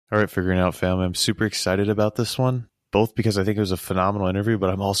All right, figuring out family. I'm super excited about this one, both because I think it was a phenomenal interview, but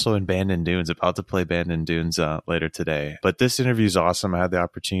I'm also in Bandon Dunes, about to play Bandon Dunes later today. But this interview is awesome. I had the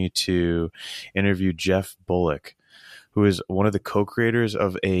opportunity to interview Jeff Bullock, who is one of the co-creators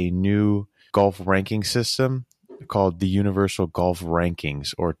of a new golf ranking system called the Universal Golf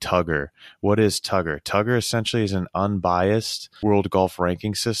Rankings, or TUGR. What is TUGR? TUGR essentially is an unbiased world golf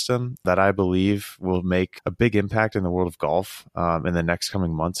ranking system that I believe will make a big impact in the world of golf in the next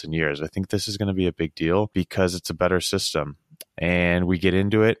coming months and years. I think this is going to be a big deal because it's a better system. And we get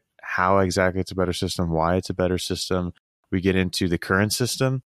into it, how exactly it's a better system, why it's a better system. We get into the current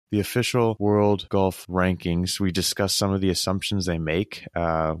system, the official world golf rankings. We discuss some of the assumptions they make,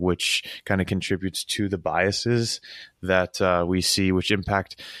 which kind of contributes to the biases that we see, which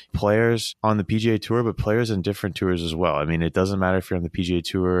impact players on the PGA Tour, but players in different tours as well. I mean, it doesn't matter if you're on the PGA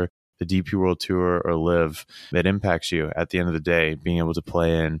Tour, the DP World Tour, or LIV. It impacts you at the end of the day, being able to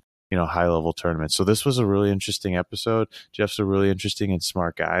play in high-level tournaments. So this was a really interesting episode. Jeff's a really interesting and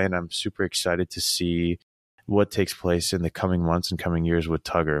smart guy, and I'm super excited to see what takes place in the coming months and coming years with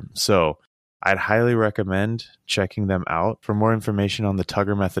TUGR. So I'd highly recommend checking them out. For more information on the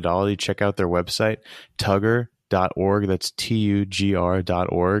TUGR methodology, check out their website, tugr.org. That's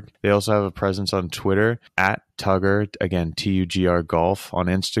TUGR.org. They also have a presence on Twitter at TUGR, again, TUGR Golf, on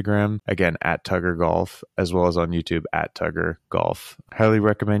Instagram, again, at TUGR Golf, as well as on YouTube at TUGR Golf. Highly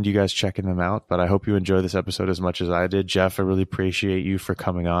recommend you guys checking them out, but I hope you enjoy this episode as much as I did. Jeff, I really appreciate you for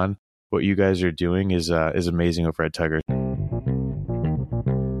coming on. What you guys are doing is amazing over at TUGR.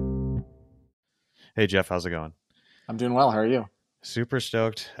 Hey, Jeff, how's it going? I'm doing well. How are you? Super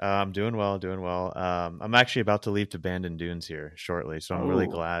stoked. I'm doing well. I'm actually about to leave to Bandon Dunes here shortly, so I'm really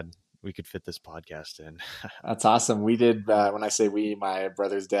glad we could fit this podcast in. That's awesome. We did, when I say we, my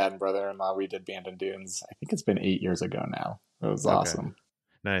brother's dad and brother-in-law, we did Bandon Dunes. I think it's been 8 years ago now. It was awesome.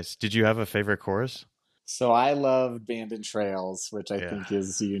 Nice. Did you have a favorite course? So I love Bandon Trails, which I think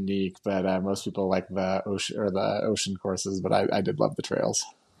is unique, but most people like the ocean courses, but I did love the trails.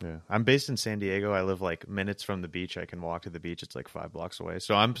 Yeah, I'm based in San Diego. I live like minutes from the beach. I can walk to the beach. It's like 5 blocks away.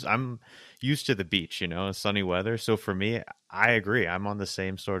 So I'm used to the beach, sunny weather. So for me, I agree. I'm on the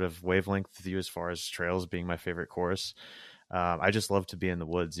same sort of wavelength with you as far as trails being my favorite course. I just love to be in the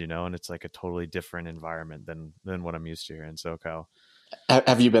woods, and it's like a totally different environment than what I'm used to here in SoCal.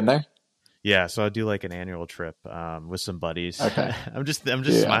 Have you been there? Yeah, so I do like an annual trip with some buddies. Okay. I'm just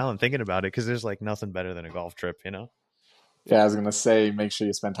smiling thinking about it because there's like nothing better than a golf trip, Yeah, I was gonna say, make sure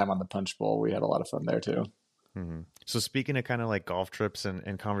you spend time on the Punch Bowl. We had a lot of fun there too. Mm-hmm. So speaking of kind of like golf trips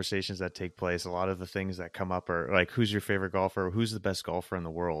and conversations that take place, a lot of the things that come up are like, who's your favorite golfer? Who's the best golfer in the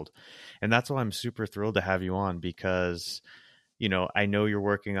world? And that's why I'm super thrilled to have you on because I know you're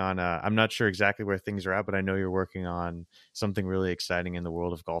working on, I'm not sure exactly where things are at, but I know you're working on something really exciting in the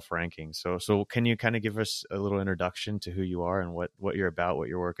world of golf rankings. So can you kind of give us a little introduction to who you are and what you're about, what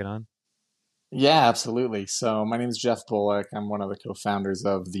you're working on? Yeah, absolutely. So my name is Jeff Bullock. I'm one of the co-founders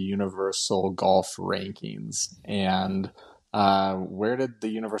of the Universal Golf Rankings. And where did the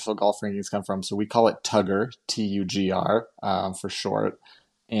Universal Golf Rankings come from? So we call it TUGR, TUGR for short.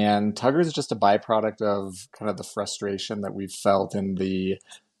 And TUGR is just a byproduct of kind of the frustration that we've felt in the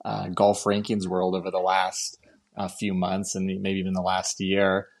golf rankings world over the last few months and maybe even the last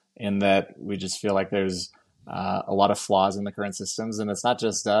year, in that we just feel like there's a lot of flaws in the current systems. And it's not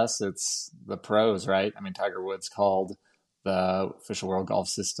just us, it's the pros, right? I mean, Tiger Woods called the official world golf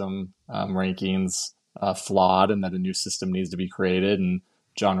system rankings flawed and that a new system needs to be created. And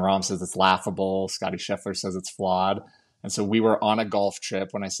John Rahm says it's laughable. Scotty Scheffler says it's flawed. And so we were on a golf trip.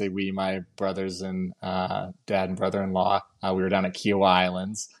 When I say we, my brothers and dad and brother-in-law, we were down at Kiowa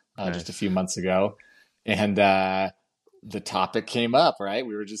Islands just a few months ago. And the topic came up, right?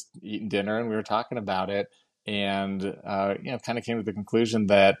 We were just eating dinner and we were talking about it. And, kind of came to the conclusion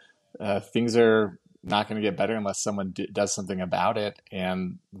that things are not going to get better unless someone does something about it.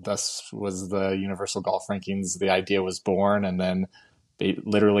 And thus was the Universal Golf Rankings. The idea was born, and then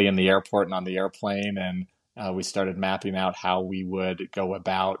literally in the airport and on the airplane. And we started mapping out how we would go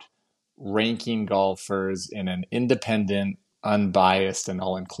about ranking golfers in an independent, unbiased, and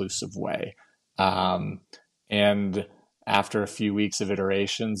all-inclusive way. And after a few weeks of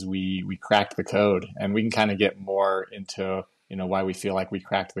iterations, we cracked the code, and we can kind of get more into why we feel like we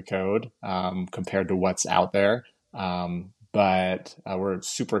cracked the code compared to what's out there. But we're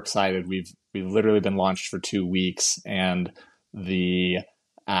super excited. We've literally been launched for 2 weeks, and the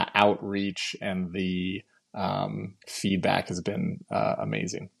outreach and the feedback has been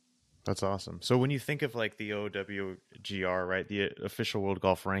amazing. That's awesome. So when you think of like the OWGR, right, the official World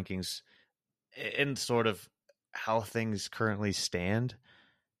Golf Rankings, and sort of how things currently stand,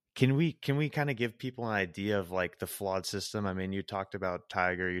 Can we kind of give people an idea of like the flawed system? I mean, you talked about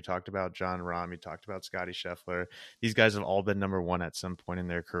Tiger, you talked about John Rahm, you talked about Scotty Scheffler. These guys have all been number one at some point in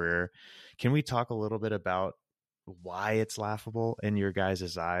their career. Can we talk a little bit about why it's laughable in your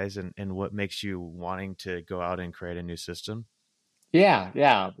guys' eyes, and what makes you wanting to go out and create a new system? Yeah,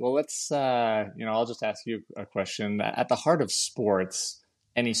 yeah. Well, let's, I'll just ask you a question. At the heart of sports,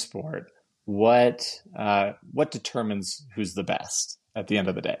 any sport, what determines who's the best at the end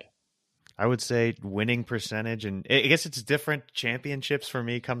of the day? I would say winning percentage, and I guess it's different. Championships for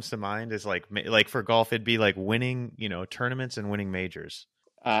me comes to mind is like for golf, it'd be like winning, tournaments and winning majors.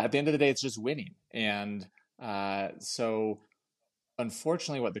 At the end of the day, it's just winning. And so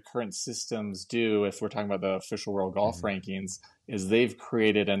unfortunately, what the current systems do, if we're talking about the official world golf Hmm. rankings, is they've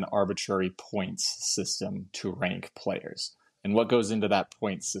created an arbitrary points system to rank players. And what goes into that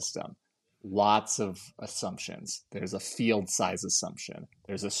point system? Lots of assumptions. There's a field size assumption.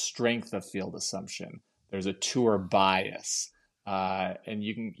 There's a strength of field assumption. There's a tour bias, and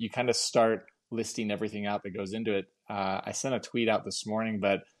you kind of start listing everything out that goes into it. I sent a tweet out this morning,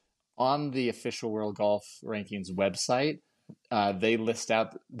 but on the official World Golf Rankings website, they list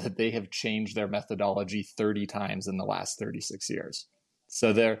out that they have changed their methodology 30 times in the last 36 years.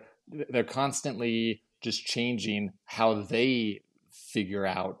 So they're constantly just changing how they figure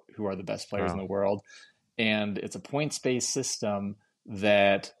out who are the best players in Wow. the world. And it's a points-based system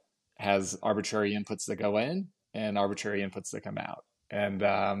that has arbitrary inputs that go in and arbitrary inputs that come out. And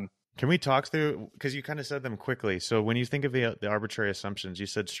Can we talk through, because you kind of said them quickly. So when you think of the arbitrary assumptions, you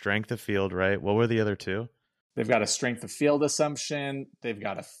said strength of field, right? What were the other two? they've got a strength of field assumption. They've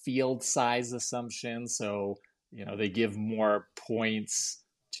got a field size assumption. So, they give more points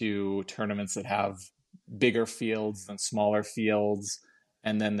to tournaments that have bigger fields than smaller fields.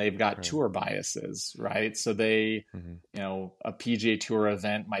 And then they've got Right. tour biases, right? So they, Hmm. a PGA Tour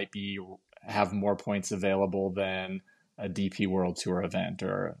event might be have more points available than a DP World Tour event,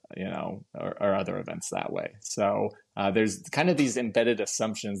 or other events that way. So there's kind of these embedded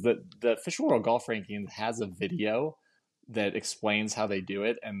assumptions that the official World Golf Ranking has a video that explains how they do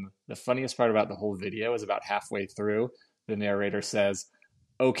it. And the funniest part about the whole video is about halfway through, the narrator says,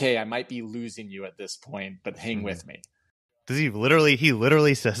 "Okay, I might be losing you at this point, but hang Hmm. with me." Does he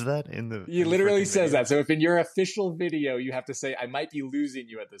literally says that in the He literally freaking says video? that. So if in your official video you have to say, "I might be losing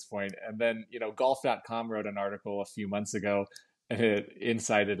you at this point," and then, golf.com wrote an article a few months ago, and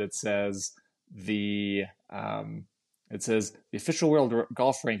inside it says the the official world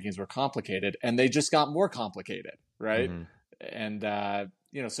golf rankings were complicated, and they just got more complicated, right? Hmm. And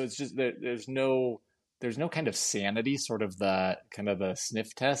so it's just there's no kind of sanity, sort of the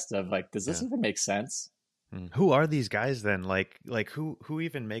sniff test of like, does this Yeah. even make sense? Who are these guys then? Like who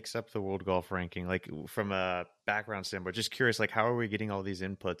even makes up the world golf ranking? Like from a background standpoint, just curious. Like how are we getting all these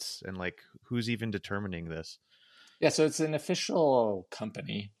inputs, and like who's even determining this? Yeah, so it's an official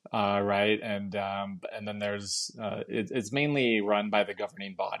company, right? And then it's mainly run by the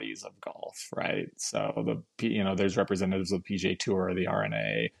governing bodies of golf, right? So there's representatives of the PGA Tour, the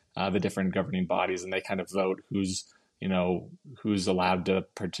R&A, the different governing bodies, and they kind of vote who's allowed to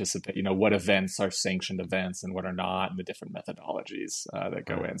participate. What events are sanctioned events and what are not, and the different methodologies that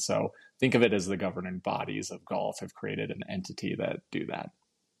go Right. in. So think of it as the governing bodies of golf have created an entity that do that.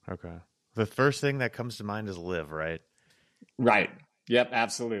 Okay. The first thing that comes to mind is live, right? Right. Yep.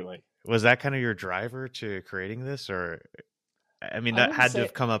 Absolutely. Was that kind of your driver to creating this, or I mean, I that wouldn't had to say.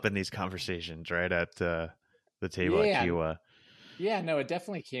 have come up in these conversations, right, at the table at Yeah, Kiwa. yeah, no, it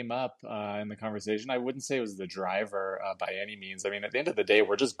definitely came up in the conversation. I wouldn't say it was the driver by any means. I mean, at the end of the day,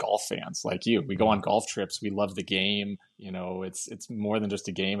 we're just golf fans like you. We go Hmm. on golf trips. We love the game. It's more than just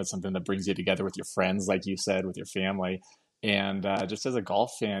a game. It's something that brings you together with your friends, like you said, with your family. And just as a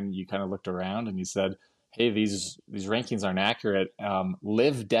golf fan, you kind of looked around and you said, "Hey, these rankings aren't accurate."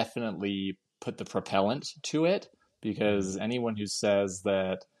 Live definitely put the propellant to it, Hmm. because anyone who says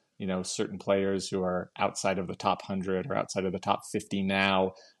that certain players who are outside of the top 100 or outside of the top 50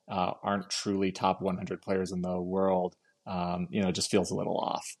 now aren't truly top 100 players in the world, it just feels a little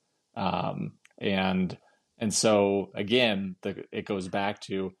off. And so again, it goes back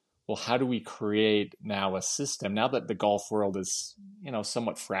to, well, how do we create now a system now that the golf world is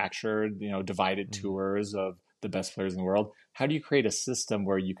somewhat fractured, divided Hmm. tours of the best players in the world? How do you create a system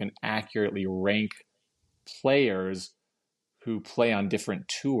where you can accurately rank players who play on different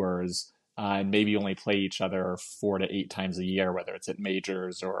tours and maybe only play each other 4 to 8 times a year, whether it's at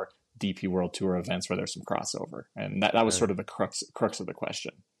majors or DP World Tour events where there's some crossover? And that was Right. sort of the crux of the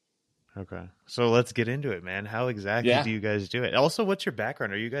question. Okay. So let's get into it, man. How exactly do Yeah, you guys do it? Also, what's your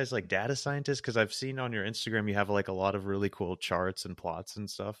background? Are you guys like data scientists? Because I've seen on your Instagram you have like a lot of really cool charts and plots and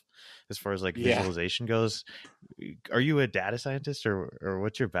stuff as far as like yeah. visualization goes. Are you a data scientist or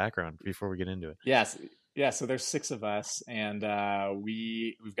what's your background before we get into it? Yes, yeah. So there's six of us, and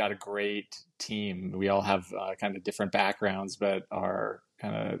we've got a great team. We all have kind of different backgrounds, but our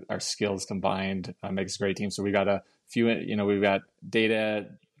skills combined makes a great team. So we got a few. We've got data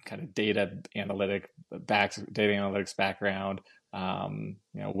analytics background.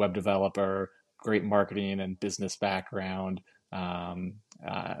 Web developer, great marketing and business background. And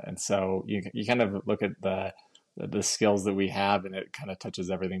so you kind of look at the skills that we have, and it kind of touches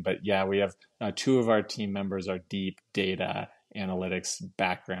everything. But yeah, we have two of our team members are deep data analytics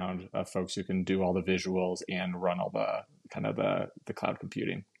background folks who can do all the visuals and run all the kind of the cloud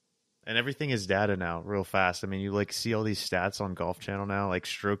computing. And everything is data now, real fast. I mean, you like see all these stats on Golf Channel now, like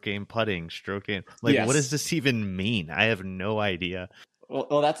stroke game putting, stroke game. Like, what does Yes. this even mean? I have no idea.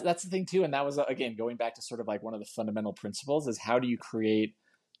 Well, that's the thing too, and that was again going back to sort of like one of the fundamental principles is how do you create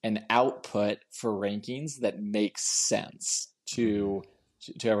an output for rankings that makes sense Mm-hmm.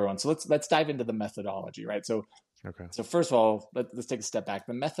 to everyone. So let's dive into the methodology, right? Okay. So first of all, let's take a step back.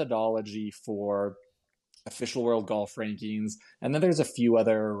 The methodology for official world golf rankings, and then there's a few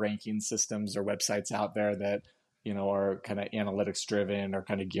other ranking systems or websites out there that are kind of analytics driven or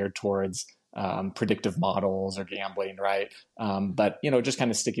kind of geared towards predictive models or gambling, right? But just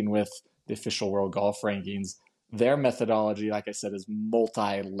kind of sticking with the official world golf rankings, their methodology, like I said, is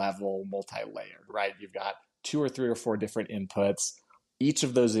multi-level, multi-layered, right? You've got two or three or four different inputs. Each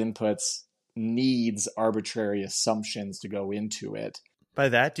of those inputs needs arbitrary assumptions to go into it. By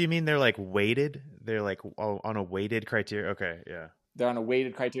that, do you mean they're like weighted? They're like on a weighted criteria? Okay, yeah. They're on a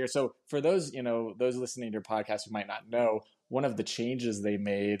weighted criteria. So for those listening to your podcast who might not know, one of the changes they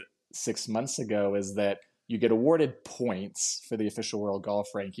made 6 months ago is that you get awarded points for the official world golf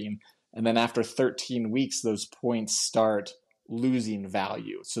ranking. And then after 13 weeks, those points start losing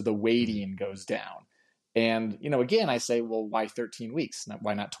value. So the Mm-hmm. weighting goes down. And, again, I say, well, why 13 weeks?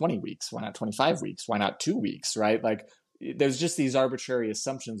 Why not 20 weeks? Why not 25 weeks? Why not 2 weeks? Right? Like there's just these arbitrary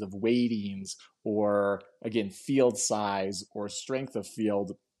assumptions of weightings or again field size or strength of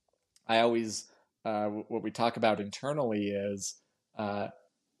field. I always what we talk about internally is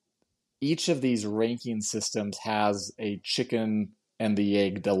each of these ranking systems has a chicken and the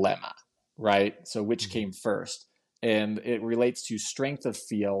egg dilemma, right? So which Mm-hmm. came first? And it relates to strength of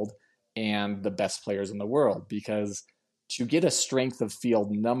field and the best players in the world, because to get a strength of field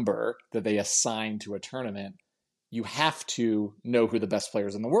number that they assign to a tournament, you have to know who the best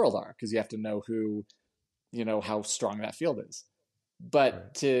players in the world are, because you have to know how strong that field is. Right.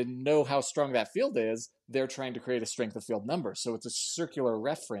 But to know how strong that field is, they're trying to create a strength of field number. So it's a circular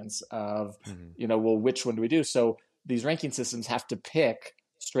reference of, Mm-hmm. well, which one do we do? So these ranking systems have to pick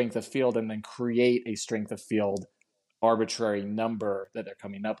strength of field and then create a strength of field arbitrary number that they're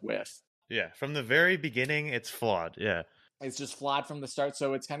coming up with. Yeah, from the very beginning, it's flawed. Yeah, It's just flawed from the start.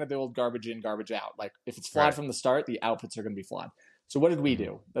 So it's kind of the old garbage in, garbage out. Like if it's flawed right. from the start, the outputs are going to be flawed. So what did we Mm-hmm.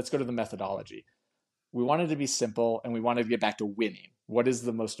 do? Let's go to the methodology. We wanted to be simple and we wanted to get back to winning. What is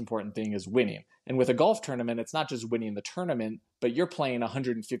the most important thing is winning. And with a golf tournament, it's not just winning the tournament, but you're playing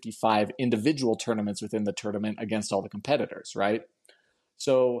 155 individual tournaments within the tournament against all the competitors, right?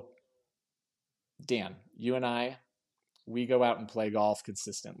 So, Dan, you and I, we go out and play golf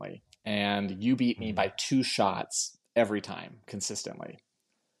consistently, and you beat me Mm-hmm. by 2 shots every time consistently.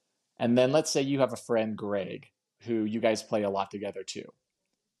 And then let's say you have a friend, Greg, who you guys play a lot together too,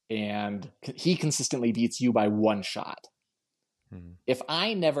 and he consistently beats you by 1 shot. Mm-hmm. If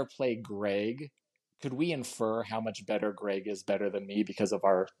I never play Greg, could we infer how much better Greg is better than me because of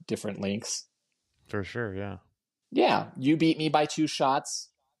our different links? For sure. Yeah. Yeah, you beat me by 2 shots.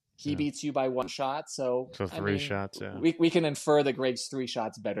 He Yeah. beats you by 1 shot. So, So I three mean, shots. Yeah. we can infer that Greg's 3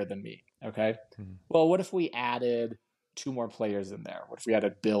 shots better than me. Okay. Mm-hmm. Well, what if we added two more players in there? What if we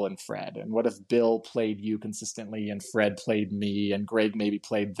added Bill and Fred? And what if Bill played you consistently and Fred played me and Greg maybe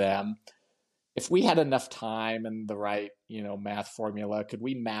played them? If we had enough time and the right, math formula, could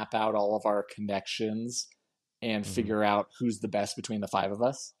we map out all of our connections and Mm-hmm. figure out who's the best between the five of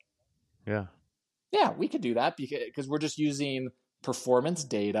us? Yeah. Yeah, we could do that because we're just using performance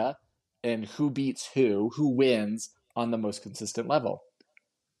data and who beats who wins on the most consistent level.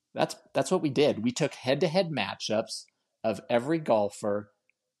 That's what we did. We took head-to-head matchups of every golfer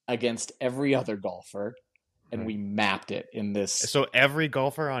against every other golfer, and Right. we mapped it in this. So every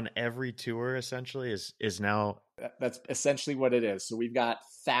golfer on every tour essentially is now. That's essentially what it is. So we've got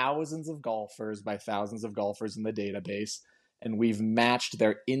thousands of golfers by thousands of golfers in the database, and we've matched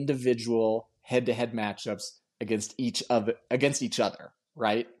their individual head-to-head matchups against each other,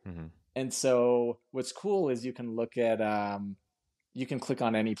 right? Mm-hmm. And so what's cool is you can look at you can click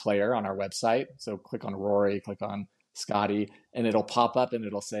on any player on our website. So click on Rory, click on Scotty, and it'll pop up and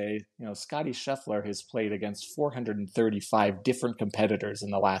it'll say, Scotty Scheffler has played against 435 different competitors in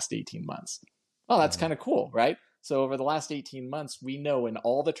the last 18 months. Oh, that's Mm-hmm. kind of cool, right? So over the last 18 months, we know in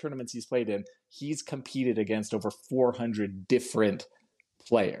all the tournaments he's played in, he's competed against over 400 different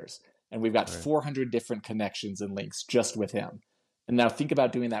players. And we've got Right. 400 different connections and links just with him. And now think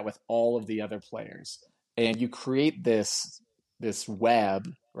about doing that with all of the other players. And you create this web,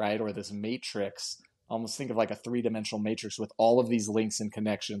 right, or this matrix. Almost think of like a three-dimensional matrix with all of these links and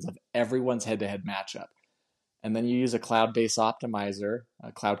connections of everyone's head-to-head matchup. And then you use a cloud-based optimizer,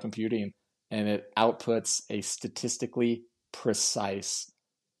 cloud computing, and it outputs a statistically precise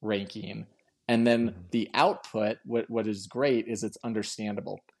ranking. And then Mm-hmm. the output, what is great is it's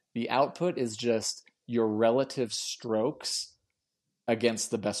understandable. The output is just your relative strokes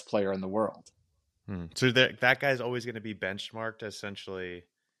against the best player in the world. So that guy's always going to be benchmarked essentially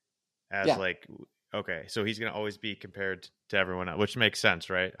as Yeah, like, okay, so he's going to always be compared to everyone else, which makes sense,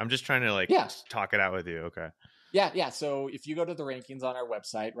 right? I'm just trying to like yeah, talk it out with you. Okay. yeah. So if you go to the rankings on our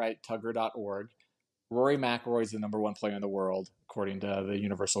website, right, TUGR.org, Rory McIlroy is the number one player in the world according to the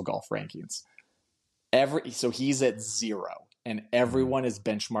Universal Golf Rankings. So he's at 0, and Mm-hmm. everyone is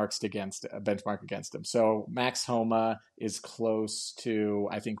benchmarked against him. So Max Homa is close to,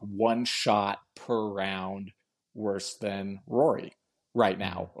 I think, 1 shot per round worse than Rory right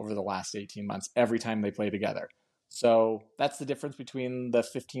Mm-hmm. now over the last 18 months every time they play together. So that's the difference between the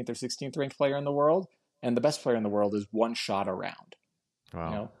 15th or 16th ranked player in the world and the best player in the world is 1 shot around. You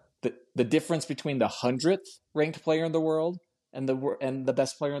Wow. know, the difference between the 100th ranked player in the world and the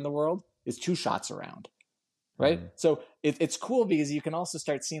best player in the world is 2 shots around, right? Mm-hmm. So it's cool because you can also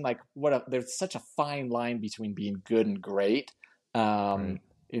start seeing like there's such a fine line between being good and great Right.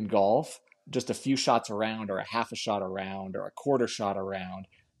 in golf. Just a few shots around, or a half a shot around, or a quarter shot around,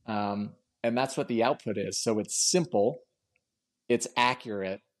 and that's what the output is. So it's simple, it's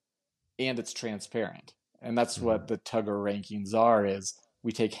accurate, and it's transparent. And that's Mm-hmm. what the TUGR rankings are, is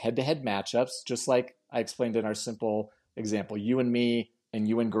we take head-to-head matchups, just like I explained in our simple example, you and me and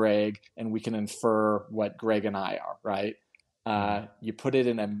you and Greg, and we can infer what Greg and I are, right? Mm-hmm. You put it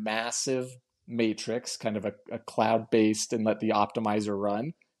in a massive matrix, kind of a cloud-based, and let the optimizer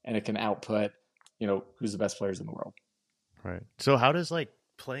run, and it can output, who's the best players in the world. Right. So how does like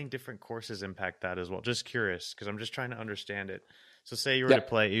playing different courses impact that as well? Just curious because I'm just trying to understand it. So say you were to Yep,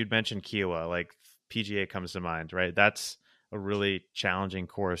 play, you'd mentioned Kiowa, like PGA comes to mind, right? That's a really challenging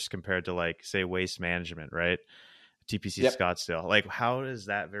course compared to like say Waste Management, right? TPC yep. Scottsdale. Like how does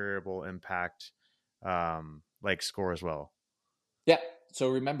that variable impact like score as well? Yeah. So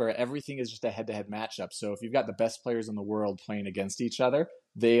remember, everything is just a head-to-head matchup. So if you've got the best players in the world playing against each other,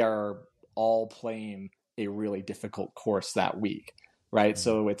 they are all playing a really difficult course that week, right? Mm-hmm.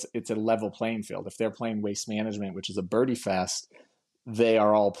 So it's a level playing field. If they're playing Waste Management, which is a birdie fest, they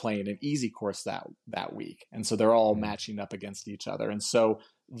are all playing an easy course that week, and so they're all Mm-hmm. matching up against each other. And so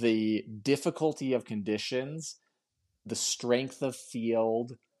the difficulty of conditions, the strength of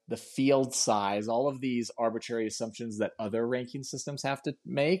field, the field size, all of these arbitrary assumptions that other ranking systems have to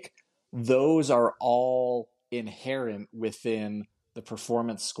make, those are all inherent within the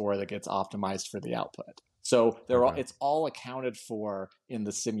performance score that gets optimized for the output. So Okay. it's all accounted for in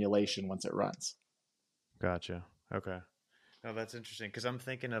the simulation once it runs. Gotcha. Okay. No, that's interesting because I'm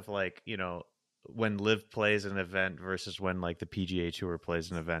thinking of like, when Live plays an event versus when like the PGA Tour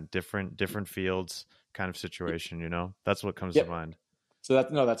plays an event, different fields kind of situation. That's what comes to Yep. mind. So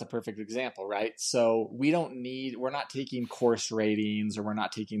that's a perfect example, right? So we're not taking course ratings, or we're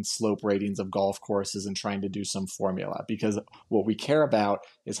not taking slope ratings of golf courses and trying to do some formula, because what we care about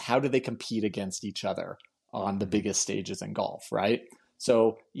is how do they compete against each other on the Mm-hmm. biggest stages in golf, right?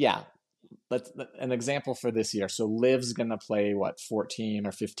 So yeah, let's an example for this year. So Liv's going to play 14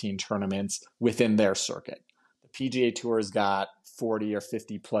 or 15 tournaments within their circuit. The PGA Tour's got 40 or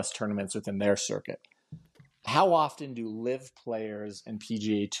 50 plus tournaments within their circuit. How often do Live players and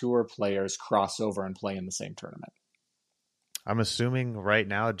PGA Tour players cross over and play in the same tournament? I'm assuming right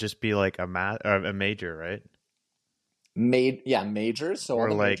now it'd just be like a major, right? Majors. So all Or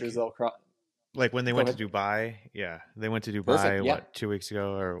the majors like they'll cross. like when they Go went to ahead. Dubai. Yeah, they went to Perfect. Dubai Yeah, 2 weeks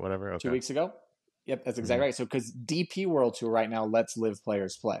ago or whatever. two Okay. weeks ago. Yep, that's Mm-hmm. exactly right. So because DP World Tour right now lets Live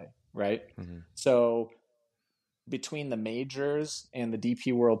players play, right? Mm-hmm. So between the majors and the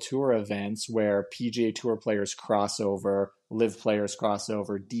DP World Tour events where PGA Tour players cross over Live players cross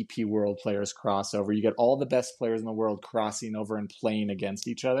over, DP World players cross over. You get all the best players in the world crossing over and playing against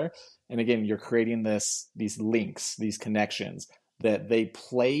each other. And again, you're creating these links, these connections that they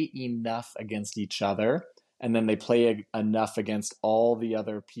play enough against each other, and then they play enough against all the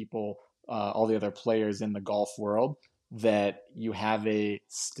other people, all the other players in the golf world, that you have a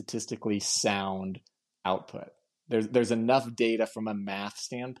statistically sound output. There's enough data from a math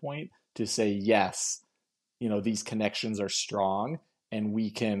standpoint to say yes, these connections are strong, and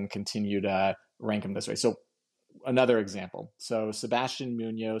we can continue to rank them this way. So another example. So Sebastian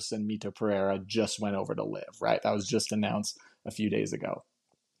Munoz and Mito Pereira just went over to Live, right? That was just announced a few days ago.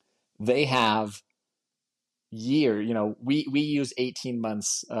 They have we use 18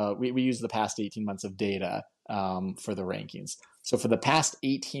 months, we use the past 18 months of data for the rankings. So for the past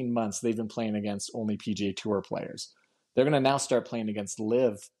 18 months, they've been playing against only PGA Tour players. They're going to now start playing against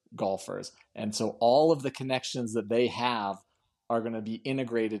Live golfers. And so all of the connections that they have are going to be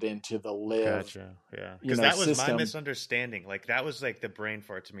integrated into the Live Gotcha. Yeah. Because that was my system. misunderstanding. Like that was like the brain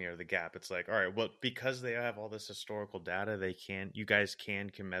fart to me, or the gap. It's like, all right, well, because they have all this historical data, you guys can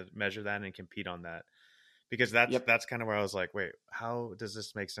measure that and compete on that. Because that's kind of where I was like, wait, how does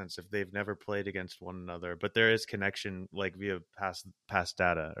this make sense if they've never played against one another? But there is connection like via past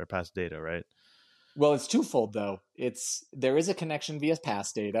data or past data, right? Well, it's twofold though. There is a connection via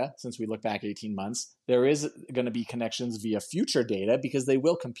past data, since we look back 18 months. There is going to be connections via future data because they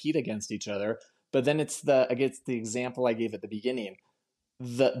will compete against each other. But then it's the example I gave at the beginning.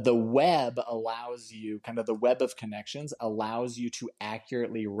 The web allows you, kind of the web of connections allows you to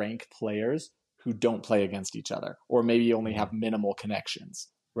accurately rank players who don't play against each other, or maybe only have minimal connections,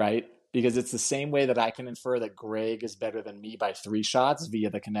 right? Because it's the same way that I can infer that Greg is better than me by 3 shots via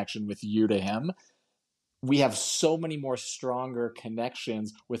the connection with you to him. We have so many more stronger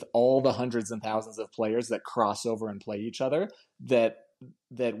connections with all the hundreds and thousands of players that cross over and play each other that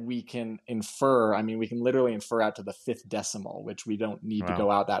we can infer. I mean, we can literally infer out to the 5th decimal, which we don't need to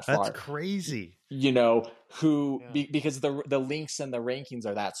go out that far. That's crazy. Because the links and the rankings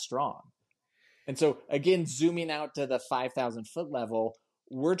are that strong. And so again, zooming out to the 5,000 foot level,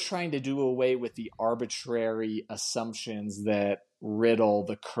 we're trying to do away with the arbitrary assumptions that riddle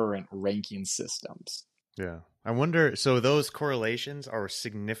the current ranking systems. Yeah. I wonder, so those correlations are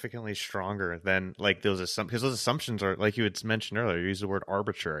significantly stronger than like those assumptions, because those assumptions are, like you had mentioned earlier, you use the word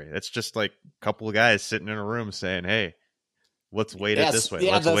arbitrary. It's just like a couple of guys sitting in a room saying, hey, let's weight it this way.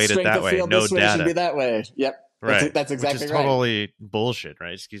 Let's weight it that way. No this way data. Should be that way. Yep. Right. That's exactly right. Which is totally bullshit,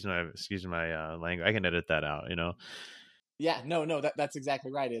 right? Excuse my language. I can edit that out, Yeah, no, that's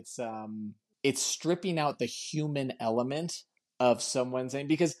exactly right. It's stripping out the human element of someone saying,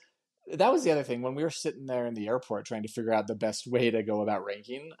 because that was the other thing when we were sitting there in the airport trying to figure out the best way to go about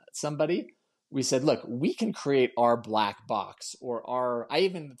ranking somebody. We said, look, we can create our black box, or I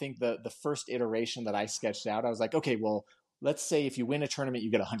even think the first iteration that I sketched out, I was like, okay, well, let's say if you win a tournament, you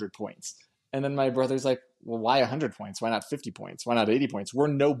get 100 points. And then my brother's like, well, why 100 points? Why not 50 points? Why not 80 points? We're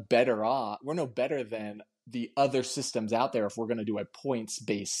no better than the other systems out there if we're going to do a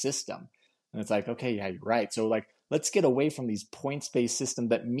points-based system. And it's like, okay, yeah, you're right. So like, let's get away from these points-based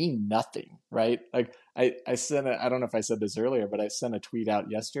systems that mean nothing, right? Like I don't know if I said this earlier, but I sent a tweet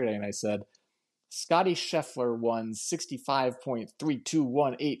out yesterday and I said, Scotty Scheffler won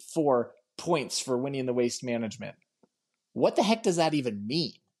 65.32184 points for winning the Waste Management. What the heck does that even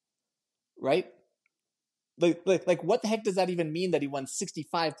mean? Right? Like what the heck does that even mean that he won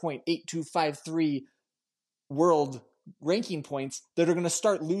 65.8253 world ranking points that are going to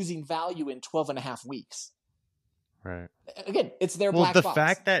start losing value in 12 and a half weeks? Right. Again, it's their black box. Well, the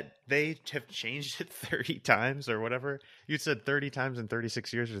fact that they have changed it 30 times or whatever, you said 30 times in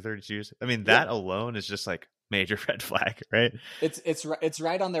 36 years or 32 years. I mean, that alone is just like major red flag, right? It's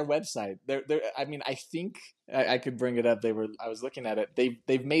right on their website. I mean, I think I could bring it up. I was looking at it.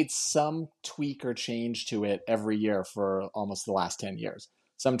 They've made some tweak or change to it every year for almost the last 10 years.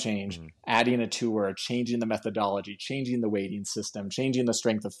 Some change, adding a tour, changing the methodology, changing the weighting system, changing the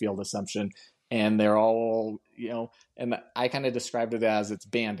strength of field assumption. And they're all, and I kind of described it as it's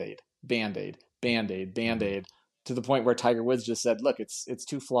Band-Aid, Band-Aid, Band-Aid, Band-Aid, to the point where Tiger Woods just said, look, it's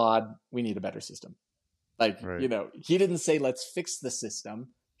too flawed. We need a better system. Like, he didn't say, let's fix the system.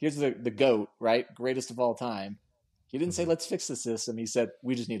 Here's the GOAT, right? Greatest of all time. He didn't say, let's fix the system. He said,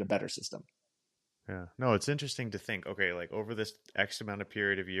 we just need a better system. Yeah. No, it's interesting to think, okay, like over this X amount of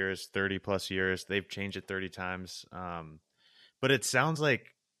period of years, 30 plus years, they've changed it 30 times. But it sounds like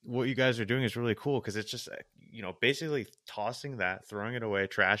what you guys are doing is really cool because it's just, basically tossing that, throwing it away,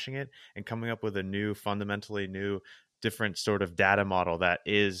 trashing it, and coming up with a fundamentally new, different sort of data model that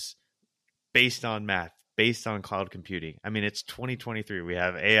is based on math, based on cloud computing. I mean, it's 2023. We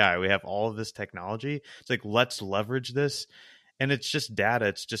have AI, we have all of this technology. It's like, let's leverage this. And it's just data.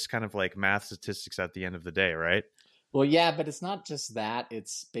 It's just kind of like math statistics at the end of the day, right? Well, yeah, but it's not just that.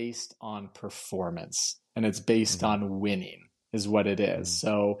 It's based on performance and it's based Mm-hmm. on winning, is what it is. Mm-hmm.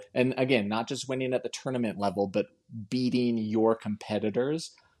 So, and again, not just winning at the tournament level, but beating your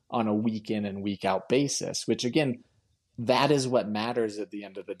competitors on a week in and week out basis, which again, that is what matters at the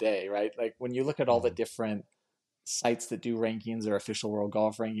end of the day, right? Like when you look at all the Mm-hmm. different sites that do rankings or official world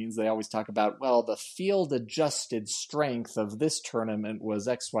golf rankings, they always talk about, well, the field adjusted strength of this tournament was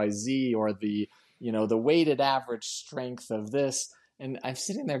XYZ, or the weighted average strength of this. And I'm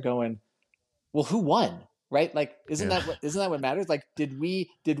sitting there going, well, who won? Right? Like, Yeah. isn't that what matters? Like, did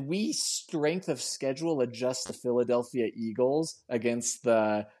we strength of schedule adjust the Philadelphia Eagles against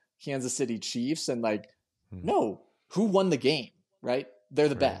the Kansas City Chiefs? And like, Mm-hmm. no, who won the game? Right? They're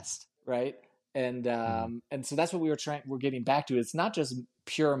the Right. best, right? And Mm-hmm. and so that's what we're getting back to. It's not just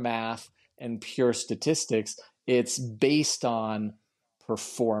pure math and pure statistics. It's based on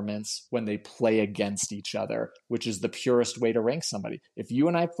performance when they play against each other, which is the purest way to rank somebody. If you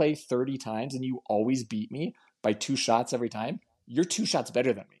and I play 30 times and you always beat me by 2 shots every time, you're 2 shots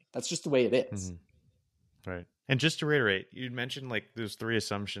better than me. That's just the way it is. Mm-hmm. Right. And just to reiterate, you mentioned like those three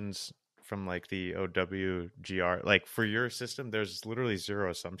assumptions from like the OWGR. Like for your system, there's literally zero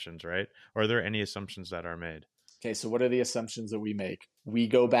assumptions, right? Or are there any assumptions that are made? Okay, so what are the assumptions that we make? We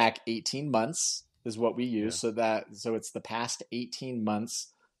go back 18 months is what we use. Yeah. So it's the past 18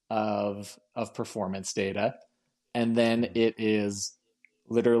 months of performance data. And then Mm-hmm. it is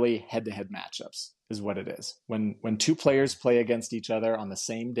literally head-to-head matchups is what it is. When two players Mm-hmm. play against each other on the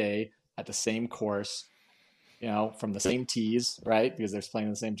same day at the same course, from the same tees, right? Because they're playing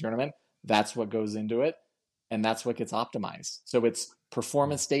in the same tournament, that's what goes into it, and that's what gets optimized. So it's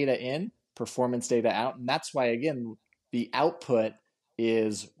performance data in, performance data out, and that's why again the output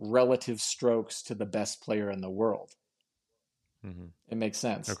is relative strokes to the best player in the world. Mm-hmm. It makes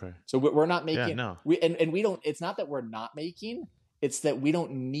sense. Okay. So we're not Yeah. making No. and we don't. It's not that we're not making. It's that we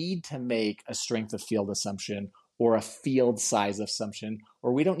don't need to make a strength of field assumption or a field size assumption,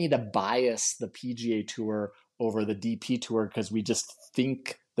 or we don't need to bias the PGA Tour over the DP Tour because we just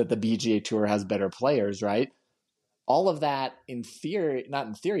think that the PGA Tour has better players, right? All of that in theory, not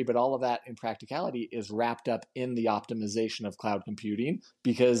in theory, but all of that in practicality is wrapped up in the optimization of cloud computing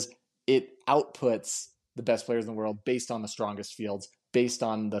because it outputs the best players in the world based on the strongest fields, based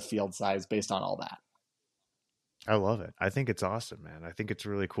on the field size, based on all that. I love it. I think it's awesome, man. I think it's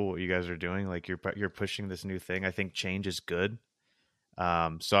really cool what you guys are doing. Like you're pushing this new thing. I think change is good.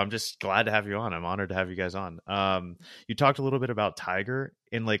 So I'm just glad to have you on. I'm honored to have you guys on. You talked a little bit about TUGR,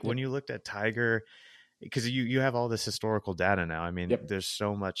 and like when Yep. you looked at TUGR, because you have all this historical data now. I mean, Yep. there's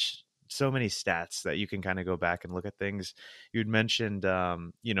so many stats that you can kind of go back and look at things. You'd mentioned,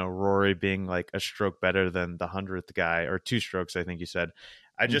 Rory being like a stroke better than the 100th guy, or two strokes, I think you said.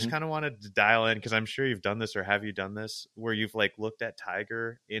 I just Mm-hmm. kind of wanted to dial in because I'm sure you've done this, or have you done this, where you've like looked at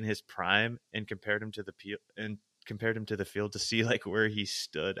TUGR in his prime and compared him to the field to see like where he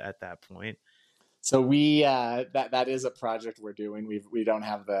stood at that point. So we that is a project we're doing. We don't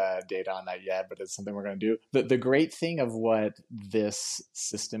have the data on that yet, but it's something we're going to do. The great thing of what this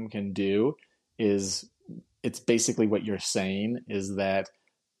system can do is it's basically what you're saying is that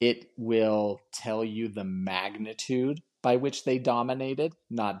it will tell you the magnitude by which they dominated,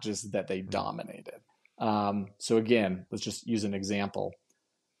 not just that they Mm-hmm. dominated. So again, let's just use an example.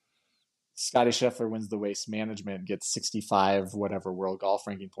 Scotty Scheffler wins the Waste Management, gets 65 whatever world golf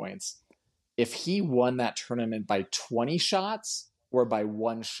ranking points. If he won that tournament by 20 shots or by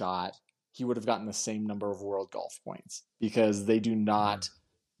 1 shot, he would have gotten the same number of world golf points because they do Mm-hmm. not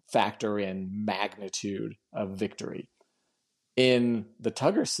factor in magnitude of victory. In the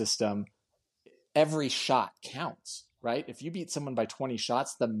TUGR system, every shot counts, right? If you beat someone by 20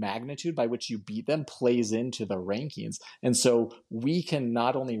 shots, the magnitude by which you beat them plays into the rankings. And so we can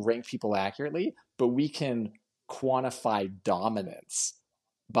not only rank people accurately, but we can quantify dominance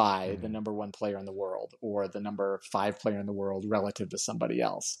by the Mm-hmm. number one player in the world or the number five player in the world relative to somebody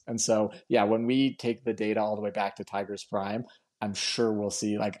else. And so, yeah, when we take the data all the way back to TUGR's prime, I'm sure we'll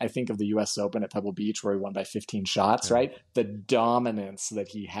see, like, I think of the US Open at Pebble Beach where he won by 15 shots, Yeah. right? The dominance that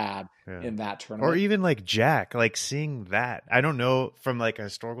he had Yeah. in that Or tournament. even like Jack, like seeing that. I don't know from like a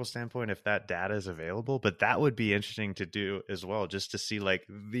historical standpoint if that data is available, but that would be interesting to do as well, just to see like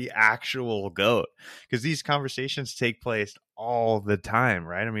the actual GOAT. Because these conversations take place all the time,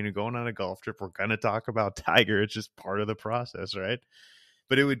 right? I mean, we're going on a golf trip, we're gonna talk about TUGR. It's just part of the process, right?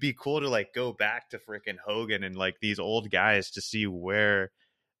 But it would be cool to like go back to freaking Hogan and like these old guys to see where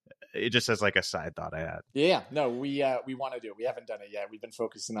It just as like a side thought I had. Yeah, no, we want to do it. We haven't done it yet. We've been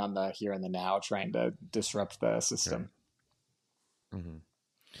focusing on the here and the now, trying to disrupt the Right. system. Mm-hmm.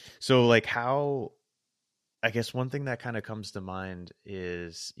 So like how I guess one thing that kind of comes to mind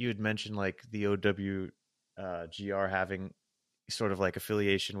is you had mentioned like the OWGR having sort of like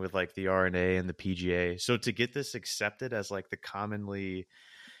affiliation with like the RNA and the PGA. So to get this accepted as like the commonly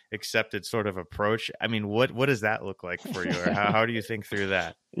accepted sort of approach, I mean, what does that look like for you, or how do you think through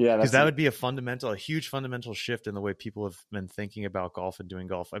that? Yeah, Because that's that would be a huge fundamental shift in the way people have been thinking about golf and doing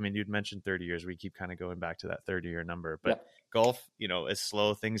golf. I mean, you'd mentioned 30 years. We keep kind of going back to that 30-year number, but yep. golf, is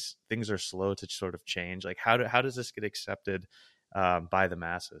slow. Things are slow to sort of change. Like how does this get accepted by the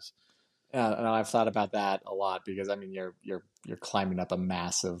masses? And I've thought about that a lot because I mean you're climbing up a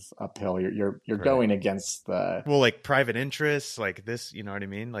massive uphill. You're Right. going against the Well, like private interests, like this, you know what I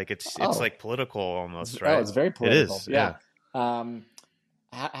mean? Like it's oh like political it's, almost, oh right? it's very It political. is, Yeah. yeah. Um,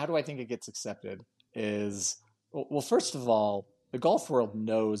 how do I think it gets accepted? Is well, first of all, the golf world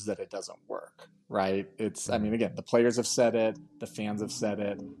knows that it doesn't work, right? It's I mean Mm-hmm. again, the players have said it, the fans have said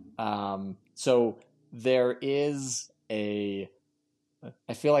it. So there is a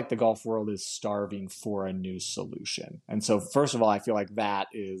I feel like the golf world is starving for a new solution. And so, first of all, I feel like that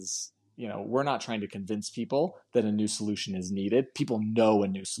is, we're not trying to convince people that a new solution is needed. People know a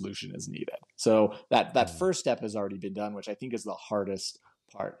new solution is needed. So that Mm-hmm. first step has already been done, which I think is the hardest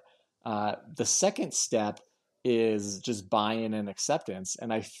part. The second step is just buy-in and acceptance.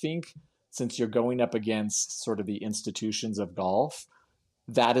 And I think since you're going up against sort of the institutions of golf,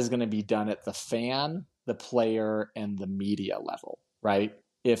 that is going to be done at the fan, the player, and the media level, right?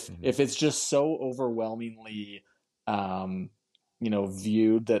 If Mm-hmm. it's just so overwhelmingly,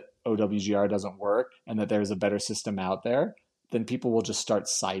 viewed that OWGR doesn't work and that there's a better system out there, then people will just start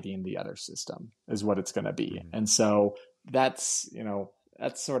citing the other system is what it's going to be. Mm-hmm. And so that's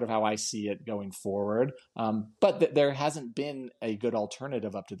sort of how I see it going forward. But there hasn't been a good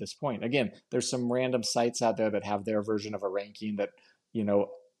alternative up to this point. Again, there's some random sites out there that have their version of a ranking that, you know,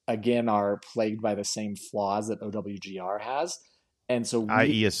 again, are plagued by the same flaws that OWGR has. And so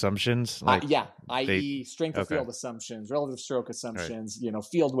I.e. assumptions, like yeah, they i.e., strength of okay, field assumptions, relative stroke all right. assumptions,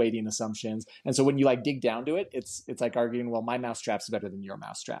 field weighting assumptions. And so when you like dig down to it, it's like arguing, well, my mousetrap's better than your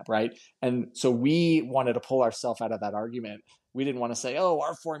mousetrap, right? And so we wanted to pull ourselves out of that argument. We didn't want to say, oh,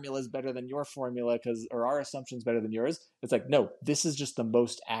 our formula is better than your formula or our assumption's better than yours. It's like, no, this is just the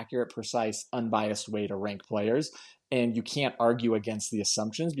most accurate, precise, unbiased way to rank players. And you can't argue against the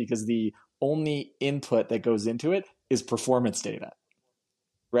assumptions because the only input that goes into it is performance data,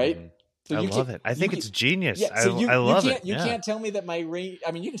 right? Mm-hmm. So I you can love it. I you think can it's genius. yeah. So I you love it. can't you Yeah. can't tell me that my rank.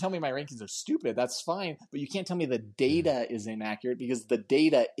 I mean, you can tell me my rankings are stupid. That's fine, but you can't tell me the Mm-hmm. data is inaccurate because the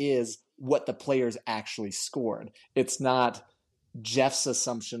data is what the players actually scored. It's not Jeff's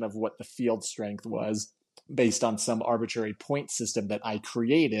assumption of what the field strength was based on some arbitrary point system that I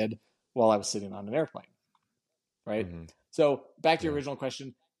created while I was sitting on an airplane, right? Mm-hmm. So back to your Yeah. original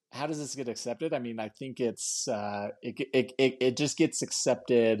question, how does this get accepted? I mean, I think it just gets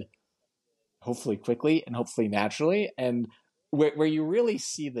accepted hopefully quickly and hopefully naturally. And where you really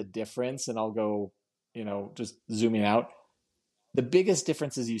see the difference, and I'll go, just zooming out, the biggest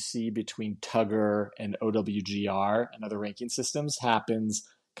differences you see between TUGR and OWGR and other ranking systems happens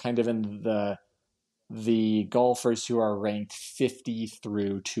kind of in the golfers who are ranked 50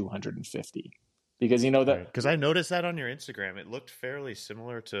 through 250. Because Right. Because I noticed that on your Instagram. It looked fairly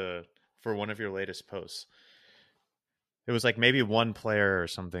similar to for one of your latest posts. It was like maybe one player or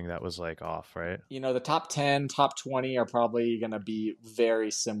something that was like off, right? the top 10, top 20 are probably going to be very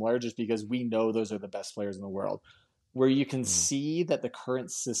similar just because we know those are the best players in the world. Where you can Mm-hmm. see that the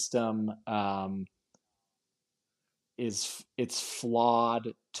current system it's flawed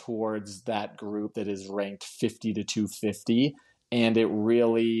towards that group that is ranked 50 to 250, and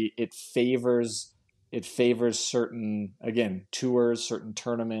it favors certain, again, tours, certain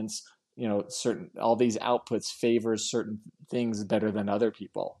tournaments, certain, all these outputs favors certain things better than other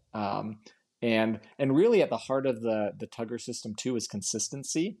people. And really at the heart of the TUGR system too is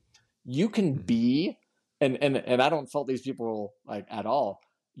consistency. You can Mm-hmm. be, and I don't fault these people like at all.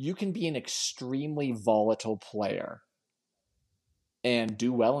 You can be an extremely volatile player and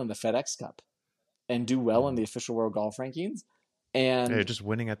do well in the FedEx Cup and do well in Mm-hmm. the official world golf rankings. Yeah, you're And just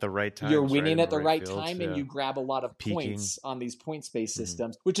winning at the right you're times, right? winning In at the the right right fields. time and Yeah. you grab a lot of Peaking. points on these points-based Mm-hmm.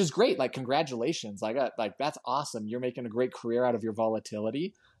 systems, which is great. Like, congratulations. Like that's awesome. You're making a great career out of your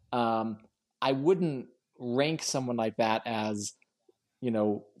volatility. Um, I wouldn't rank someone like that as,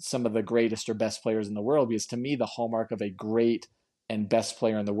 some of the greatest or best players in the world, because to me, the hallmark of a great and best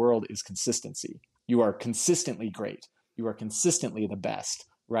player in the world is consistency. You are consistently great. You are consistently the best,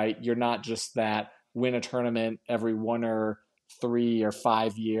 right? You're not just that win a tournament every 1 or 3 or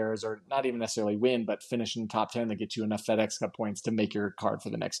 5 years, or not even necessarily win, but finish in the top 10 that gets you enough FedEx Cup points to make your card for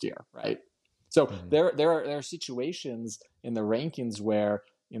the next year, right? So Mm-hmm. there are situations in the rankings where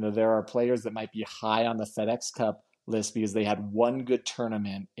there are players that might be high on the FedEx Cup list because they had one good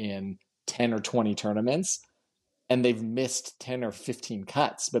tournament in 10 or 20 tournaments, and they've missed 10 or 15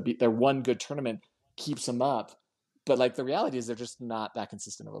 cuts, but their one good tournament keeps them up. But like the reality is they're just not that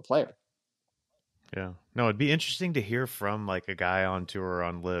consistent of a player. Yeah. No, it'd be interesting to hear from like a guy on tour or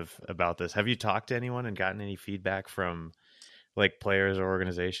on live about this. Have you talked to anyone and gotten any feedback from like players or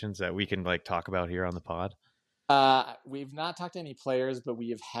organizations that we can like talk about here on the pod? We've not talked to any players, but we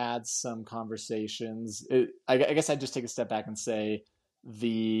have had some conversations. I guess I'd just take a step back and say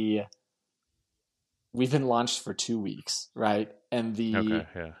the we've been launched for 2 weeks, right? And Okay,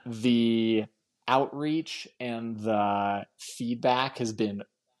 yeah. the outreach and the feedback has been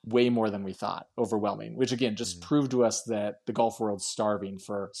way more than we thought, overwhelming, which again just Mm-hmm. proved to us that the golf world's starving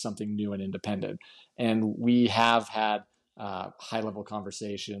for something new and independent. And we have had high level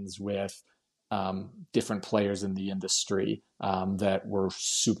conversations with different players in the industry that we're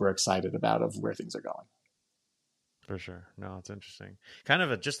super excited about of where things are going. For sure. No, it's interesting. Kind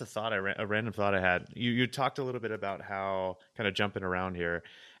of just a thought, a random thought I had. You talked a little bit about how, kind of jumping around here,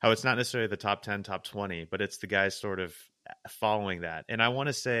 how it's not necessarily the top 10, top 20, but it's the guys sort of following that. And I want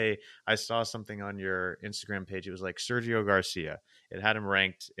to say I saw something on your Instagram page. It was like Sergio Garcia. It had him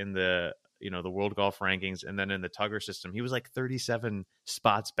ranked in the world golf rankings, and then in the TUGR system, he was like 37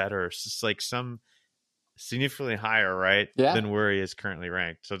 spots better. It's just like some significantly higher, right, Yeah. than where he is currently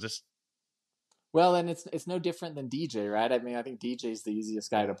ranked. So just Well, and it's no different than DJ, right? I mean, I think DJ's the easiest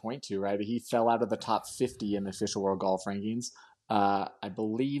guy to point to, right? He fell out of the top 50 in the official world golf rankings. I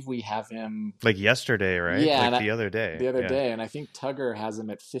believe we have him, like yesterday, right? yeah, Like the other day. the other Yeah. day, and I think Tugger has him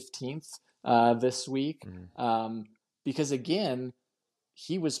at 15th this week. Mm-hmm. Because again,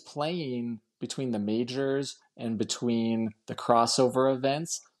 he was playing between the majors and between the crossover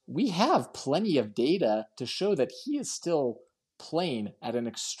events. We have plenty of data to show that he is still playing at an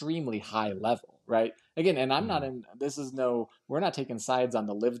extremely high level, right? Again, and I'm not Mm-hmm. in this is no we're not taking sides on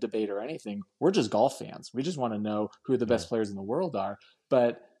the live debate or anything. We're just golf fans. We just want to know who the Yeah. best players in the world are.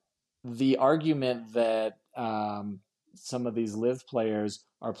 But the argument that some of these live players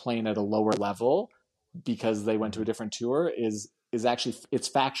are playing at a lower level because they went to Mm-hmm. a different tour is actually it's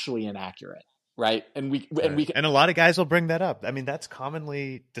factually inaccurate, right? And Right. we And a lot of guys will bring that up. I mean, that's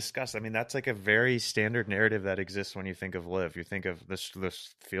commonly discussed. I mean, that's like a very standard narrative that exists when you think of live. You think of this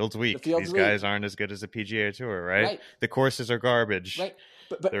field's the weak. field's These weak, guys aren't as good as the PGA Tour, right? right? The courses are garbage. Right.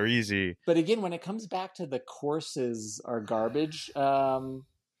 But They're easy. but again, when it comes back to the courses are garbage,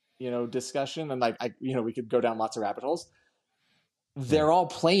 discussion, and like we could go down lots of rabbit holes. Yeah. They're all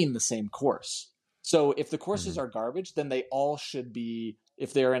playing the same course. So if the Mm-hmm. courses are garbage, then they all should be,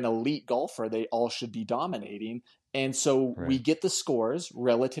 if they're an elite golfer, they all should be dominating. And so we Right. get the scores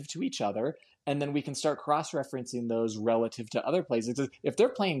relative to each other, and then we can start cross referencing those relative to other places. If they're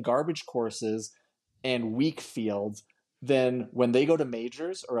playing garbage courses and weak fields, then when they go to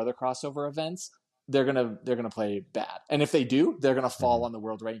majors or other crossover events, they're gonna play bad. And if they do, they're gonna Mm-hmm. fall on the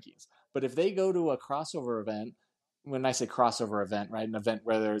world rankings. But if they go to a crossover event, when I say crossover event, right, an event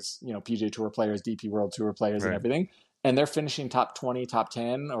where there's PGA Tour players, DP World Tour players, and Right. everything, and they're finishing top 20, top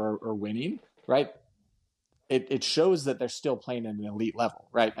 10, or winning, right? It shows that they're still playing at an elite level,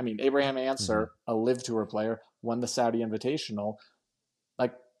 right? I mean, Abraham Mm-hmm. Answer, a Live Tour player, won the Saudi Invitational.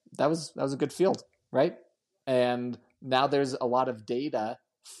 Like that was a good field, right? And now there's a lot of data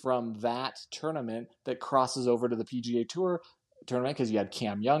from that tournament that crosses over to the PGA Tour tournament because you had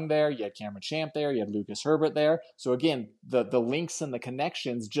Cam Young there, you had Cameron Champ there, you had Lucas Herbert there. So again, the links and the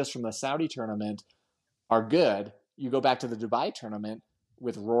connections just from the Saudi tournament are good. You go back to the Dubai tournament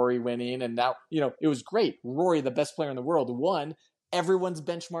with Rory winning, and now it was great. Rory, the best player in the world, won. Everyone's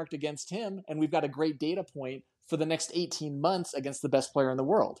benchmarked against him, and we've got a great data point for the next 18 months against the best player in the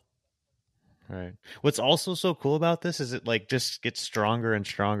world. Right. What's also so cool about this is it like just gets stronger and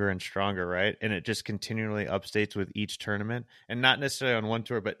stronger and stronger, right? And it just continually updates with each tournament, and not necessarily on one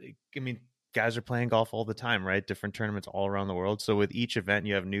tour, but I mean, guys are playing golf all the time, right? Different tournaments all around the world. So with each event,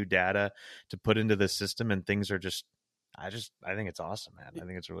 you have new data to put into the system, and things are just, I think it's awesome, man. I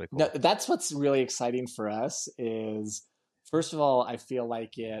think it's really No, cool. that's what's really exciting for us is, first of all, I feel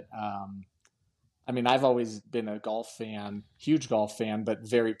like it. I mean, I've always been a golf fan, huge golf fan, but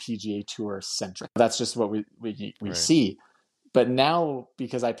very PGA Tour centric. That's just what we Right. see. But now,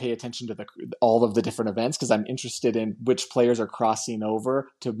 because I pay attention to all of the different events, because I'm interested in which players are crossing over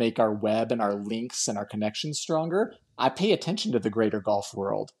to make our web and our links and our connections stronger, I pay attention to the greater golf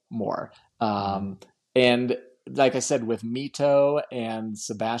world more. Mm-hmm. And like I said, with Mito and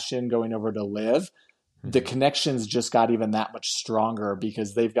Sebastian going over to Live, the Mm-hmm. connections just got even that much stronger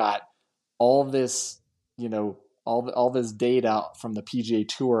because they've got all this, all this data from the PGA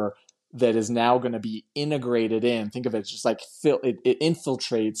Tour that is now going to be integrated in. Think of it just like it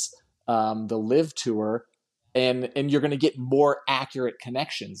infiltrates the Live Tour, and you're going to get more accurate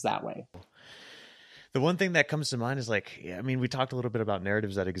connections that way. The one thing that comes to mind is like, yeah, I mean, we talked a little bit about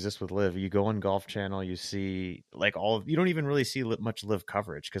narratives that exist with Live. You go on Golf Channel, you see like you don't even really see much Live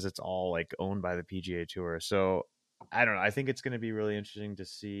coverage because it's all like owned by the PGA Tour. So I don't know. I think it's going to be really interesting to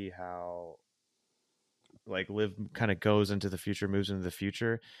see how like Live kind of goes into the future, moves into the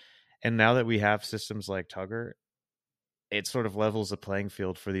future. And now that we have systems like TUGR, it sort of levels the playing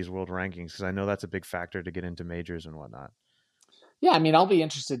field for these world rankings because I know that's a big factor to get into majors and whatnot. Yeah, I mean, I'll be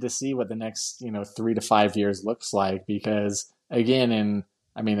interested to see what the next 3 to 5 years looks like because again, in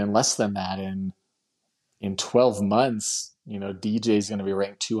less than that, in 12 months, DJ is going to be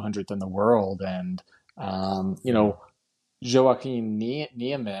ranked 200th in the world, and Mm. Joaquin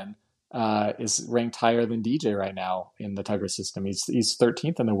Niemann is ranked higher than DJ right now in the Tugger system. He's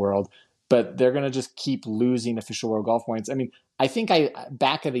 13th in the world, but they're going to just keep losing official world golf points. I mean, I think I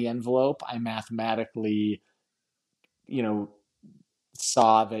back of the envelope, I mathematically, you know,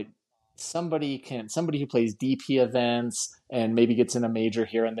 saw that somebody who plays DP events and maybe gets in a major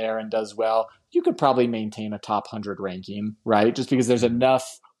here and there and does well, you could probably maintain a top 100 ranking, right? Just because there's Mm.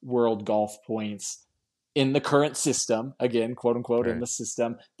 enough world golf points in the current system, again, quote unquote, in Right. the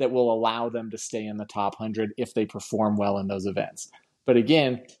system that will allow them to stay in the top 100 if they perform well in those events. But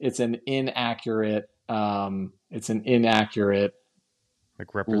again, it's an inaccurate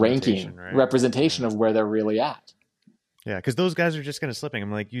Like ranking representation, right? representation Yeah. of where they're really at. Yeah, because those guys are just going to slipping.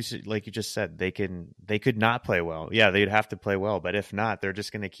 I'm like you just said, they could not play well. Yeah, they'd have to play well, but if not, they're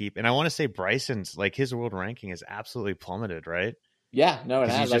just going to keep. And I want to say Bryson's like his world ranking is absolutely plummeted, right? Yeah, no, it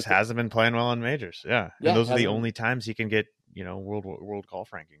Because he has. just Like, hasn't been playing well in majors. Yeah, and yeah, it those are the hasn't. only times he can get world golf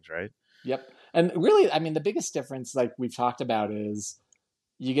rankings, right? Yep. And really, I mean, the biggest difference, like we've talked about, is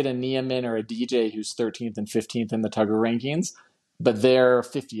you get a Niemann or a DJ who's 13th and 15th in the Tugger rankings, but they're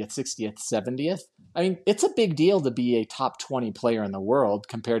 50th, 60th, 70th. I mean, it's a big deal to be a top 20 player in the world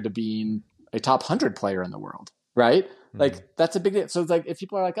compared to being a top 100 player in the world, right? Hmm. Like, that's a big deal. So it's like, if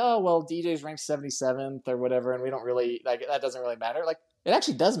people are like, oh, well, DJ's ranked 77th or whatever, and we don't really, like, that doesn't really matter. Like, it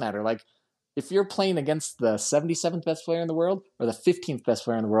actually does matter. Like, if you're playing against the 77th best player in the world or the 15th best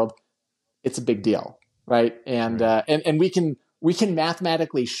player in the world, it's a big deal, right? And Right. and we can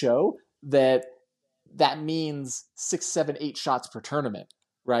mathematically show that that means 6, 7, 8 shots per tournament,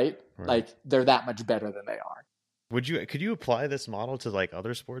 right? Right. Like they're that much better than they are. Could you apply this model to like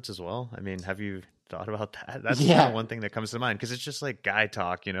other sports as well? I mean, have you thought about that? That's kind of Yeah, one thing that comes to mind because it's just like guy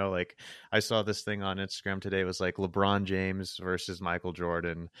talk, like I saw this thing on Instagram today. It was like LeBron James versus Michael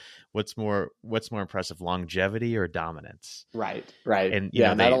Jordan. What's more impressive, longevity or dominance? right. And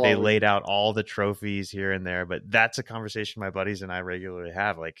Yeah, and that'll they always laid out all the trophies here and there, but that's a conversation my buddies and I regularly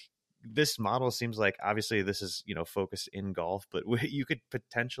have. Like this model seems like obviously this is focused in golf, but you could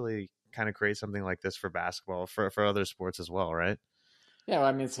potentially kind of create something like this for basketball, for other sports as well, right? yeah. Well,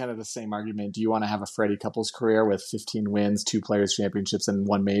 I mean, it's kind of the same argument. Do you want to have a Freddie Couples career with 15 wins, two Players Championships, and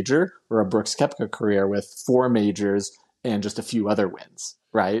one major, or a Brooks Koepka career with four majors and just a few other wins,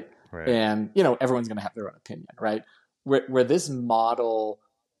 right? Right. And everyone's going to have their own opinion, right? Where this model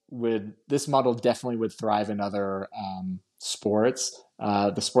definitely would thrive in other sports.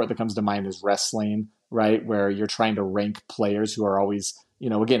 The sport that comes to mind is wrestling, right? Where you're trying to rank players who are always,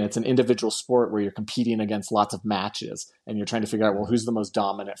 again, it's an individual sport where you're competing against lots of matches and you're trying to figure out, well, Mhm. who's the most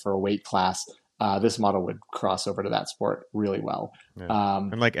dominant for a weight class. This model would cross over to that sport really well. Yeah.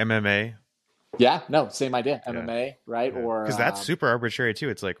 Um, And like MMA. yeah, no, same idea. Yeah. MMA, right? Yeah. Or Because that's super arbitrary too.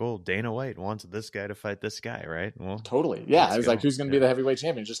 It's like, oh, Dana White wants this guy to fight this guy, right? Well, totally. Yeah, I let's was like, go. who's going to be Yeah. the heavyweight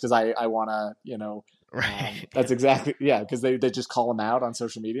champion? Just because I want to, Right. Yeah. that's exactly, yeah, because they just call them out on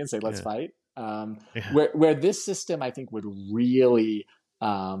social media and say, let's Yeah. fight. Yeah. Where this system, I think,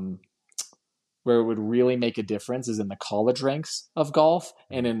 um, where it would really make a difference is in the college ranks of golf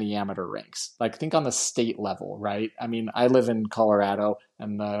and in the amateur ranks. Like, think on the state level, right? I mean, I live in Colorado,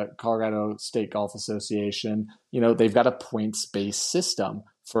 and the Colorado State Golf Association, they've got a points-based system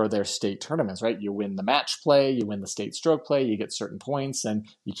for their state tournaments, right? You win the match play, you win the state stroke play, you get certain points, and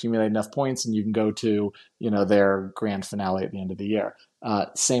you accumulate enough points, and you can go to, their grand finale at the end of the year.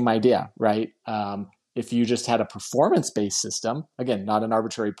 Same idea, right? If you just had a performance-based system, again, not an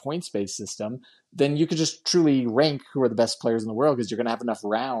arbitrary points-based system, then you could just truly rank who are the best players in the world because you're going to have enough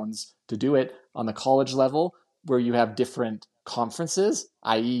rounds to do it on the college level. where you have different conferences,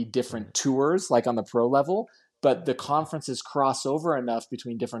 i.e., Right. different tours, like on the pro level, but the conferences cross over enough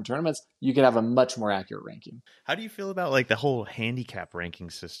between different tournaments, you could have a much more accurate ranking. How do you feel about like the whole handicap ranking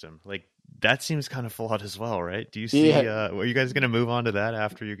system? Like that seems kind of flawed as well, right? Do you see? Yeah, Are you guys going to move on to that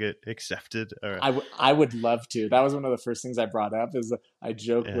after you get accepted? Or I would love to. That was one of the first things I brought up. Is yeah, I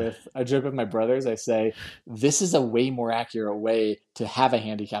joke with my brothers. I say this is a way more accurate way to have a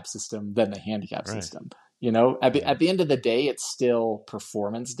handicap system than the handicap right. system. You know, Yeah, at the end of the day, it's still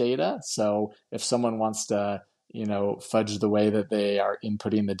performance data. So if someone wants to, you know, fudge the way that they are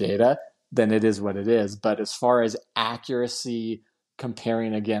inputting the data, then it is what it is. But as far as accuracy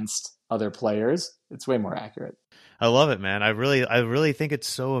comparing against other players, it's way more accurate. I love it, man. I really think it's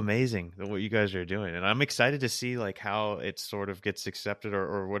so amazing that what you guys are doing, and I'm excited to see like how it sort of gets accepted,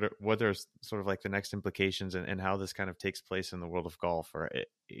 or what are sort of like the next implications, and how this kind of takes place in the world of golf, or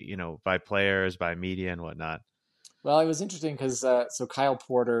you know, by players, by media, and whatnot. Well, it was interesting because so Kyle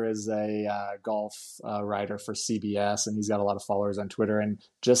Porter is a golf writer for CBS, and he's got a lot of followers on Twitter. And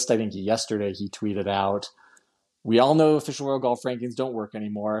just I think yesterday he tweeted out, "We all know official world golf rankings don't work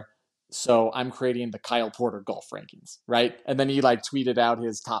anymore, so I'm creating the Kyle Porter golf rankings, right?" And then he like tweeted out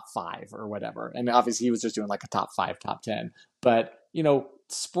his top five or whatever, and obviously he was just doing like a top five, top 10. But you know,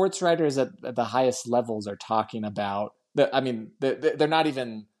 sports writers at the highest levels are talking about that. I mean, they're not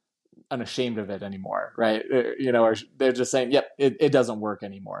even unashamed of it anymore, right? You know, or they're just saying, "Yep, it doesn't work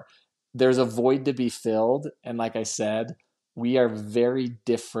anymore." There's a void to be filled, and like I said, we are very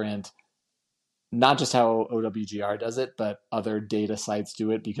different. Not just how OWGR does it, but other data sites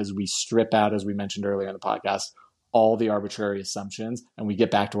do it because we strip out, as we mentioned earlier in the podcast, all the arbitrary assumptions, and we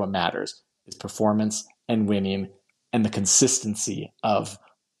get back to what matters: is performance and winning, and the consistency of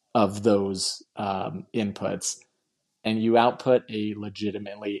those inputs, and you output a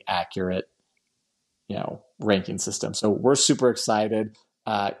legitimately accurate, you know, ranking system. So we're super excited.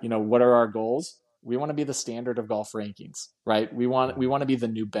 You know, what are our goals? We want to be the standard of golf rankings, right? We want to be the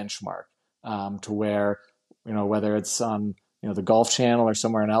new benchmark, to where, you know, whether it's on, you know, the Golf Channel or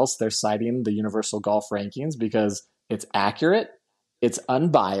somewhere else, they're citing the Universal Golf Rankings because it's accurate, it's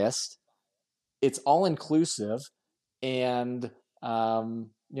unbiased, it's all inclusive, and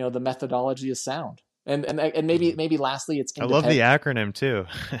you know, the methodology is sound. And maybe Mhm. lastly, it's I love the independent. acronym too,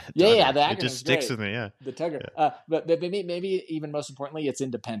 Yeah, TUGR. the It just acronym's sticks great. with me. Yeah, The Tugger. yeah, But maybe even most importantly, it's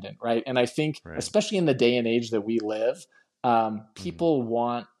independent, right? And I think, right. especially in the day and age that we live, Mhm. people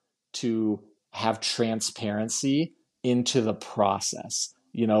want to have transparency into the process.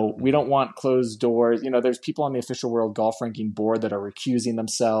 You know, we Mhm. don't want closed doors. You know, there's people on the official world golf ranking board that are recusing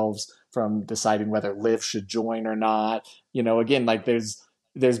themselves from deciding whether Liv should join or not. You know, again, like there's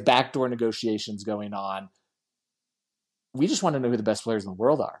backdoor negotiations going on. We just want to know who the best players in the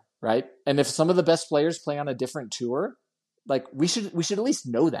world are, right? And if some of the best players play on a different tour, like we should at least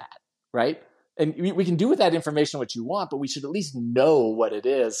know that, right? And we can do with that information what you want, but we should at least know what it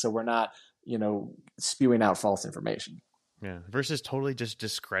is, so we're not, you know, spewing out false information. Yeah. Versus totally just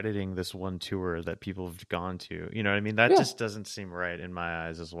discrediting this one tour that people have gone to. You know what I mean? That Yeah, just doesn't seem right in my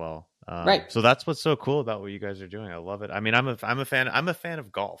eyes as well. right. So that's what's so cool about what you guys are doing. I love it. I mean, I'm a fan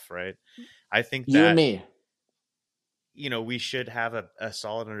of golf, right? I think You and that, me. you know, we should have a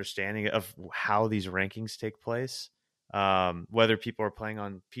solid understanding of how these rankings take place. Whether people are playing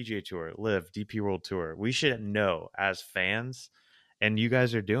on PGA Tour, Live, DP World Tour, we should know as fans, and you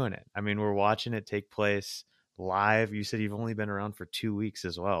guys are doing it. I mean, we're watching it take place live. You said you've only been around for 2 weeks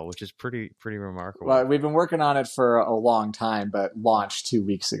as well, which is pretty Well, remarkable. we've been working on it for a long time, but launched 2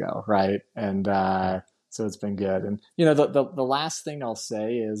 weeks ago, right? And Yeah. so it's been good. And you know, the last thing I'll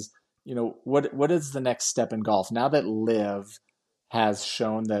say is, you know, what is the next step in golf now that Live has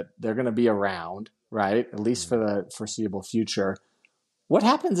shown that they're going to be around, right? At least for Mhm. the foreseeable future. What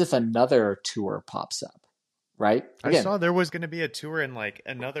happens if another tour pops up, right? I Again, saw there was going to be a tour in like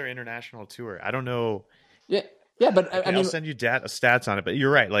another international tour. I don't know. yeah, yeah, but I I'll mean, send you data stats on it, but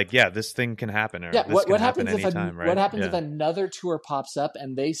you're right. Like, yeah, this thing can happen, or yeah, this can what happen happens if anytime, what right? happens if Yeah. another tour pops up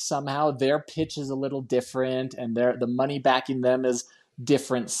and they somehow their pitch is a little different and the money backing them is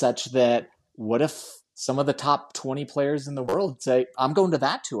different, such that what if some of the top 20 players in the world say I'm going to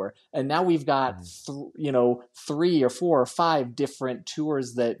that tour, and now we've got Mhm. you know, three or four or five different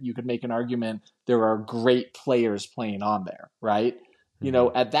tours that you could make an argument there are great players playing on there, right? You know,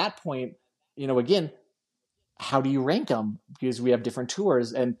 Mhm. at that point, you know, again, how do you rank them? Because we have different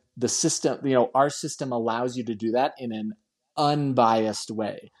tours, and the system, you know, our system allows you to do that in an unbiased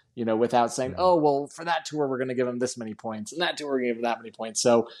way, you know, without saying, Mhm. oh, well, for that tour, we're going to give them this many points, and that tour, we're going to give them that many points.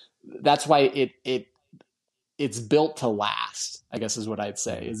 So that's why it's built to last, I guess is what I'd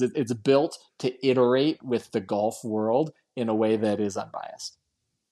say. Mhm. It's built to iterate with the golf world in a way that is unbiased.